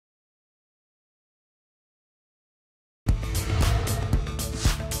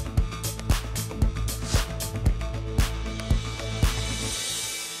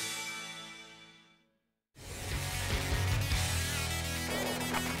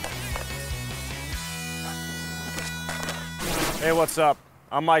Hey, what's up?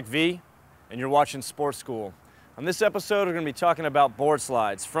 I'm Mike V, and you're watching Sports School. On this episode, we're going to be talking about board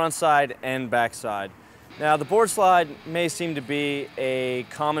slides, front side and back side. Now, the board slide may seem to be a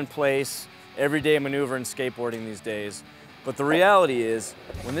commonplace, everyday maneuver in skateboarding these days, but the reality is,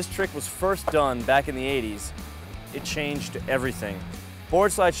 when this trick was first done back in the 80s, it changed everything.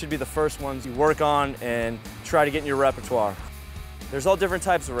 Board slides should be the first ones you work on and try to get in your repertoire. There's all different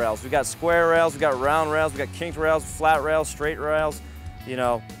types of rails. We've got square rails, we've got round rails, we've got kinked rails, flat rails, straight rails. You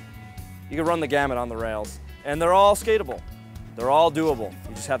know, you can run the gamut on the rails. And they're all skatable. They're all doable.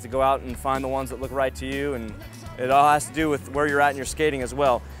 You just have to go out and find the ones that look right to you, and it all has to do with where you're at in your skating as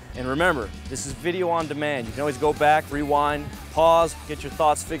well. And remember, this is video on demand. You can always go back, rewind, pause, get your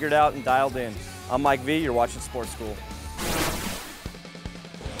thoughts figured out and dialed in. I'm Mike V, you're watching Sports School.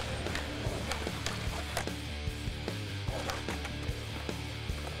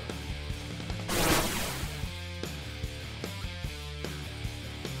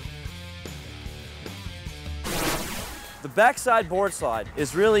 The backside board slide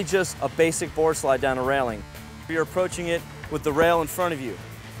is really just a basic board slide down a railing. You're approaching it with the rail in front of you.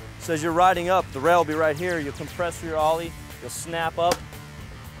 So as you're riding up, the rail will be right here. You'll compress for your ollie, you'll snap up,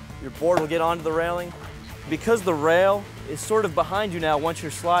 your board will get onto the railing. Because the rail is sort of behind you now once you're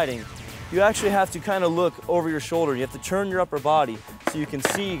sliding, you actually have to kind of look over your shoulder. You have to turn your upper body so you can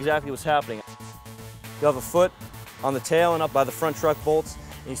see exactly what's happening. You have a foot on the tail and up by the front truck bolts,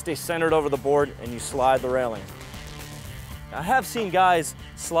 and you stay centered over the board and you slide the railing. I have seen guys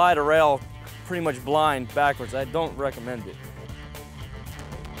slide a rail pretty much blind backwards. I don't recommend it.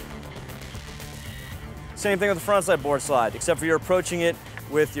 Same thing with the frontside board slide, except for you're approaching it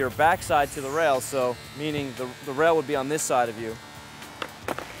with your backside to the rail, so meaning the rail would be on this side of you.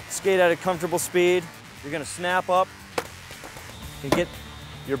 Skate at a comfortable speed. You're gonna snap up and get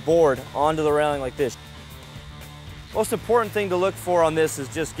your board onto the railing like this. Most important thing to look for on this is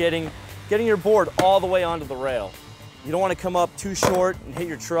just getting your board all the way onto the rail. You don't want to come up too short and hit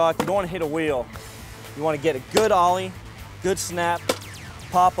your truck. You don't want to hit a wheel. You want to get a good ollie, good snap,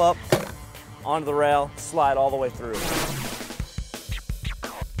 pop up onto the rail, slide all the way through.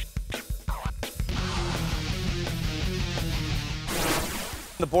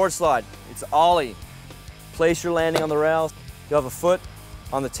 The board slide, it's ollie. Place your landing on the rail. You have a foot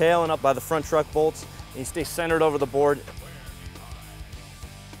on the tail and up by the front truck bolts, and you stay centered over the board.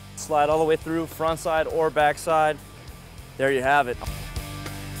 Slide all the way through, front side or back side. There you have it.